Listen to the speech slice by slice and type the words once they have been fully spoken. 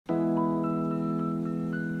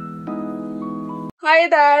Hi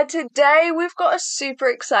there, today we've got a super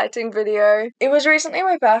exciting video. It was recently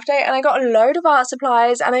my birthday and I got a load of art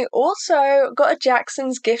supplies and I also got a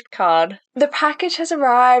Jackson's gift card. The package has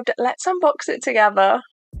arrived, let's unbox it together.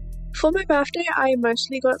 For my birthday, I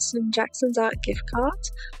mostly got some Jackson's Art gift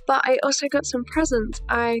cards, but I also got some presents.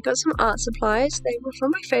 I got some art supplies. They were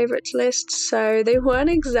from my favourites list, so they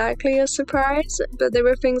weren't exactly a surprise, but they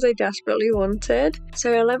were things I desperately wanted.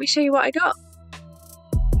 So let me show you what I got.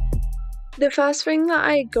 The first thing that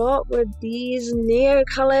I got were these Neo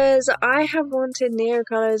colours. I have wanted Neo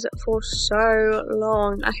colours for so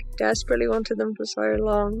long. I desperately wanted them for so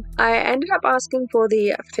long. I ended up asking for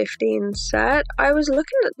the 15 set. I was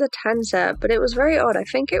looking at the 10 set, but it was very odd. I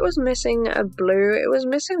think it was missing a blue. It was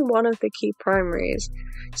missing one of the key primaries.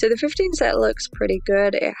 So the 15 set looks pretty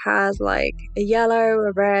good. It has like a yellow,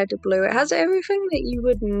 a red, a blue. It has everything that you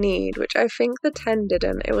would need, which I think the 10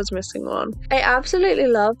 didn't. It was missing one. I absolutely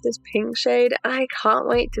love this pink shade and I can't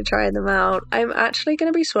wait to try them out. I'm actually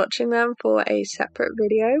going to be swatching them for a separate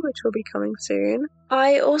video, which will be coming soon.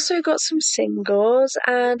 I also got some singles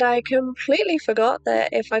and I completely forgot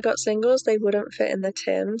that if I got singles, they wouldn't fit in the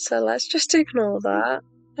tin. So let's just ignore that.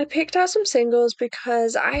 I picked out some singles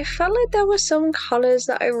because I felt like there were some colours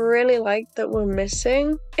that I really liked that were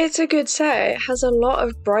missing. It's a good set, it has a lot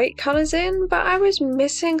of bright colours in, but I was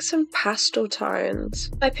missing some pastel tones.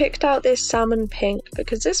 I picked out this salmon pink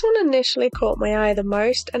because this one initially caught my eye the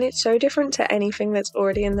most and it's so different to anything that's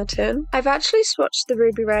already in the tin. I've actually swatched the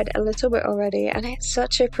ruby red a little bit already and it's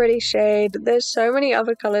such a pretty shade. There's so many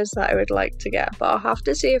other colours that I would like to get, but I'll have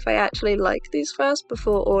to see if I actually like these first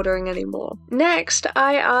before ordering any more. Next,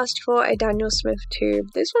 I asked for a Daniel Smith tube.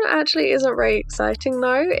 This one actually isn't very exciting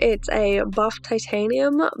though. It's a buff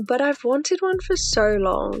titanium, but I've wanted one for so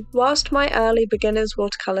long. Whilst my early beginner's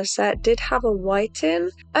watercolour set did have a white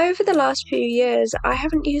in, over the last few years I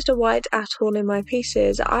haven't used a white at all in my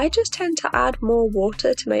pieces. I just tend to add more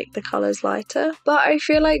water to make the colours lighter, but I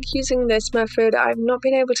feel like using this method I've not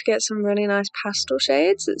been able to get some really nice pastel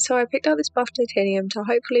shades, so I picked out this buff titanium to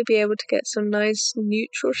hopefully be able to get some nice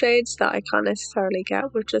neutral shades that I can't necessarily get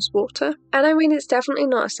with just water. And I mean, it's definitely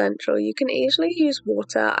not essential. You can easily use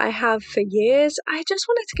water. I have for years. I just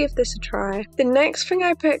wanted to give this a try. The next thing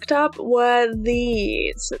I picked up were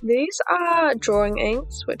these. These are drawing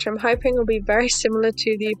inks, which I'm hoping will be very similar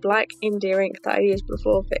to the black India ink that I used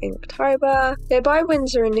before for Inktober. They're by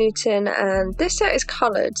Winsor & Newton and this set is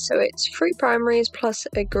coloured, so it's 3 primaries plus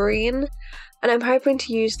a green. And I'm hoping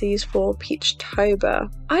to use these for Peachtober.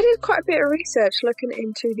 I did quite a bit of research looking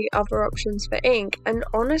into the other options for ink, and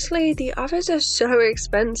honestly, the others are so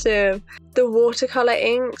expensive. The watercolour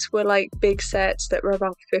inks were like big sets that were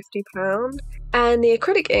about £50, and the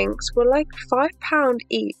acrylic inks were like £5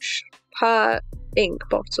 each per ink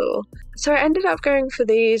bottle. So I ended up going for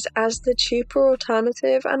these as the cheaper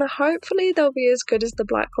alternative, and hopefully they'll be as good as the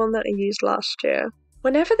black one that I used last year.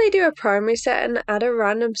 Whenever they do a primary set and add a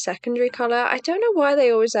random secondary colour, I don't know why they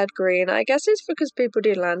always add green. I guess it's because people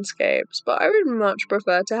do landscapes, but I would much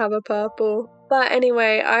prefer to have a purple. But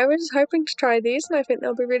anyway, I was hoping to try these and I think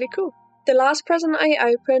they'll be really cool. The last present I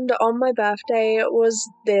opened on my birthday was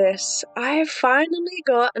this. I finally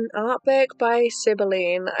got an art book by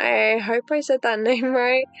Sibylline. I hope I said that name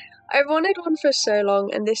right. I've wanted one for so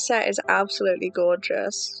long and this set is absolutely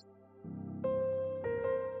gorgeous.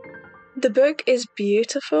 The book is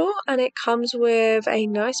beautiful and it comes with a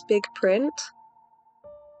nice big print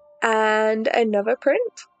and another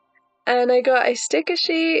print, and I got a sticker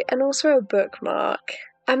sheet and also a bookmark.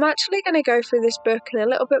 I'm actually going to go through this book in a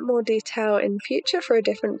little bit more detail in future for a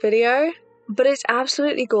different video, but it's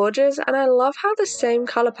absolutely gorgeous and I love how the same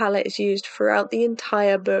colour palette is used throughout the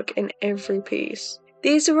entire book in every piece.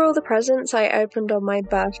 These are all the presents I opened on my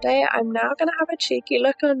birthday. I'm now going to have a cheeky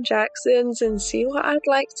look on Jackson's and see what I'd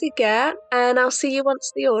like to get, and I'll see you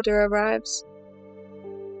once the order arrives.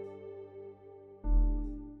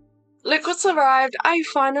 Look what's arrived. I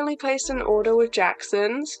finally placed an order with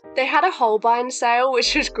Jackson's. They had a Holbein sale,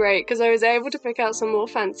 which was great because I was able to pick out some more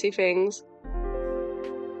fancy things.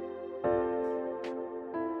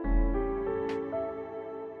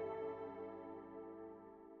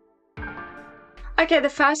 Okay, the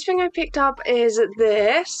first thing I picked up is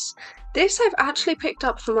this. This I've actually picked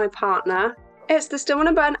up for my partner. It's the Still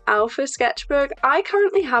Wanna Burn Alpha sketchbook. I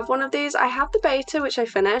currently have one of these. I have the beta, which I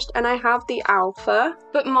finished, and I have the alpha,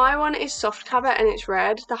 but my one is soft cover and it's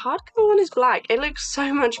red. The hardcover one is black. It looks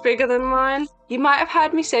so much bigger than mine. You might have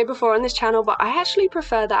heard me say before on this channel, but I actually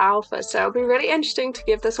prefer the alpha, so it'll be really interesting to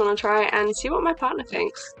give this one a try and see what my partner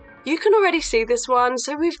thinks. You can already see this one,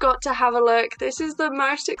 so we've got to have a look. This is the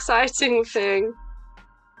most exciting thing.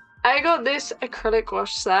 I got this acrylic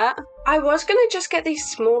gouache set. I was gonna just get the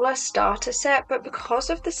smaller starter set, but because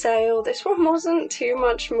of the sale, this one wasn't too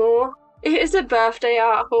much more. It is a birthday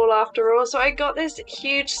art haul after all, so I got this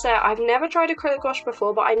huge set. I've never tried acrylic gouache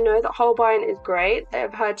before, but I know that Holbein is great.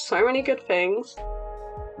 I've heard so many good things.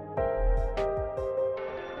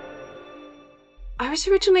 I was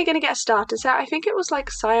originally going to get a starter set. I think it was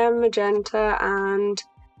like cyan, magenta, and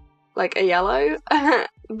like a yellow.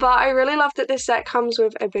 But I really love that this set comes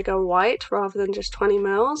with a bigger white rather than just 20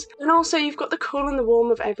 mils. And also you've got the cool and the warm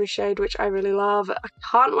of every shade, which I really love. I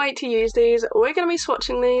can't wait to use these. We're going to be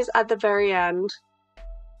swatching these at the very end.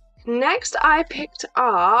 Next I picked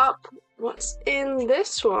up, what's in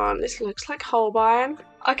this one? This looks like Holbein.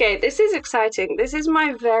 Okay, this is exciting. This is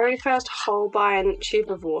my very first Holbein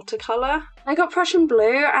tube of watercolour. I got Prussian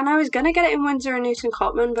blue and I was going to get it in Winsor & Newton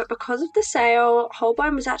Cotman, but because of the sale,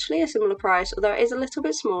 Holbein was actually a similar price, although it is a little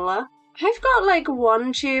bit smaller. I've got like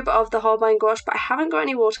one tube of the Holbein gouache, but I haven't got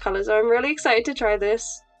any watercolours, so I'm really excited to try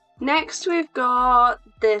this. Next we've got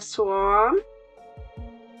this one.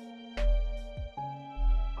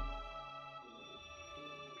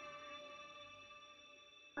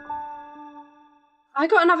 I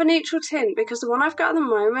got another neutral tint because the one I've got at the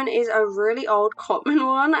moment is a really old Cotman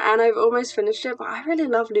one and I've almost finished it, but I really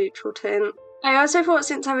love neutral tint. I also thought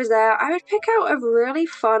since I was there I would pick out a really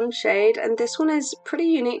fun shade, and this one is pretty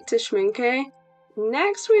unique to Schmincke.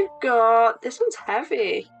 Next we've got, this one's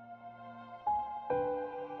heavy.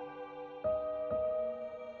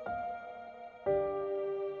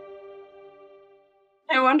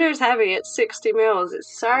 No wonder it's heavy, it's 60 mils,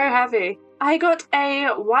 it's so heavy. I got a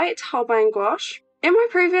white Holbein gouache. In my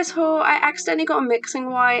previous haul, I accidentally got a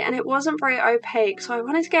mixing white and it wasn't very opaque, so I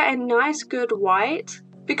wanted to get a nice good white.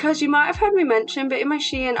 Because you might have heard me mention, but in my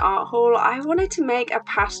Shein art haul, I wanted to make a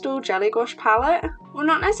pastel jelly gouache palette. Well,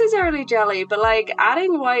 not necessarily jelly, but like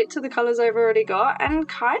adding white to the colours I've already got and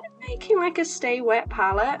kind of making like a stay wet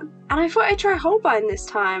palette. And I thought I'd try Holbein this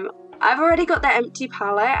time. I've already got the empty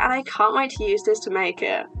palette and I can't wait to use this to make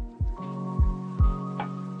it.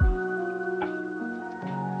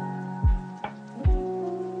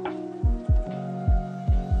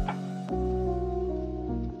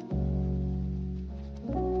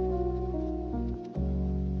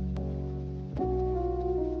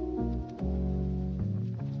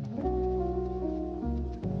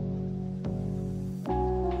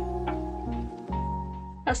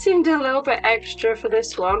 That seemed a little bit extra for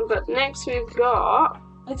this one, but next we've got,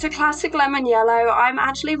 it's a classic lemon yellow. I'm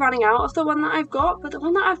actually running out of the one that I've got, but the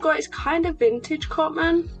one that I've got is kind of vintage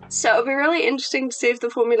Cotman. So it'll be really interesting to see if the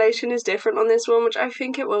formulation is different on this one, which I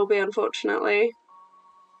think it will be, unfortunately.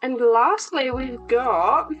 And lastly, we've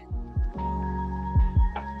got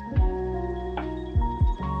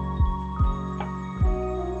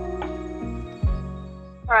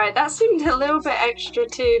Alright, that seemed a little bit extra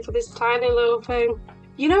too for this tiny little thing.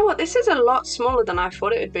 You know what, this is a lot smaller than I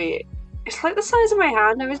thought it would be. It's like the size of my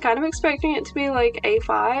hand. I was kind of expecting it to be like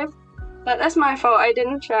A5. But that's my fault, I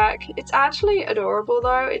didn't check. It's actually adorable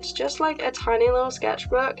though. It's just like a tiny little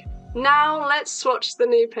sketchbook. Now let's swatch the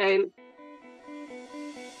new paint.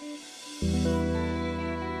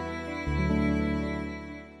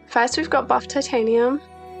 First we've got buff titanium.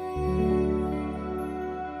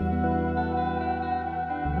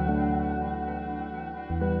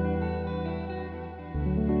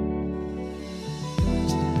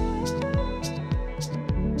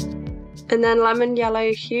 And then Lemon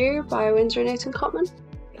Yellow Hue by Winsor & Newton Cotman.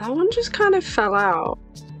 That one just kind of fell out.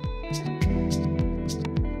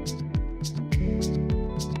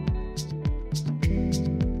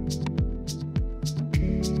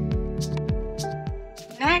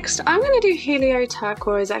 Next, I'm going to do Helio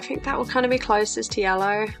Turquoise. I think that will kind of be closest to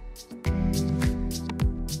yellow.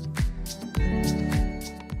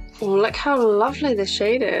 Oh, look how lovely this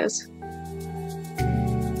shade is.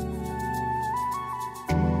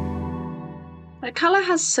 The colour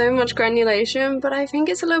has so much granulation, but I think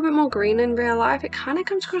it's a little bit more green in real life. It kind of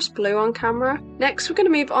comes across blue on camera. Next we're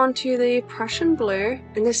going to move on to the Prussian blue,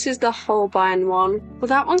 and this is the Holbein one. Well,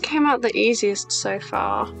 that one came out the easiest so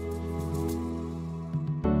far.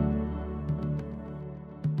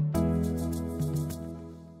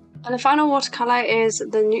 And the final watercolour is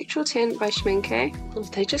the Neutral Tint by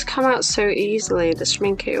Schmincke. They just come out so easily, the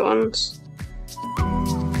Schmincke ones.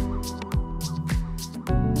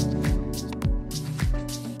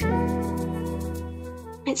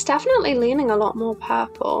 It's definitely leaning a lot more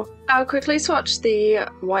purple. I'll quickly swatch the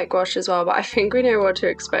white gouache as well, but I think we know what to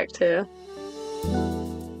expect here.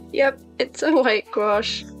 Yep, it's a white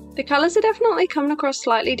gouache. The colours are definitely coming across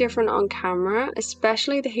slightly different on camera,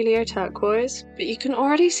 especially the helio turquoise, but you can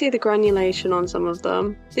already see the granulation on some of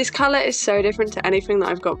them. This colour is so different to anything that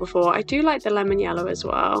I've got before. I do like the lemon yellow as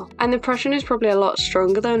well. And the Prussian is probably a lot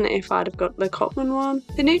stronger than if I'd have got the Cotman one.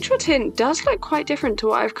 The neutral tint does look quite different to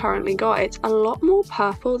what I've currently got. It's a lot more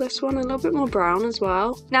purple, this one, a little bit more brown as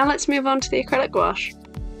well. Now let's move on to the acrylic gouache.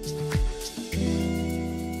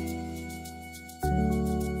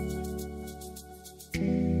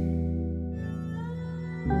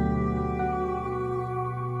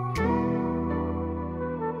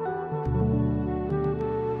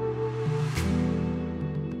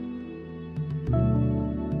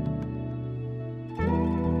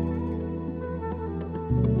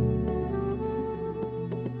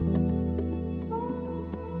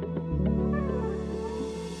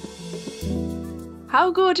 How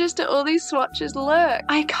gorgeous do all these swatches look?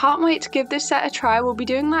 I can't wait to give this set a try. We'll be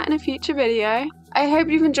doing that in a future video. I hope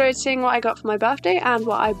you've enjoyed seeing what I got for my birthday and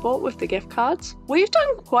what I bought with the gift cards. We've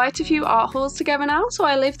done quite a few art hauls together now, so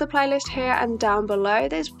I leave the playlist here and down below.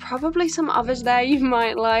 There's probably some others there you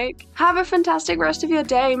might like. Have a fantastic rest of your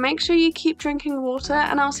day. Make sure you keep drinking water,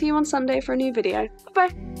 and I'll see you on Sunday for a new video. Bye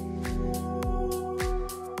bye.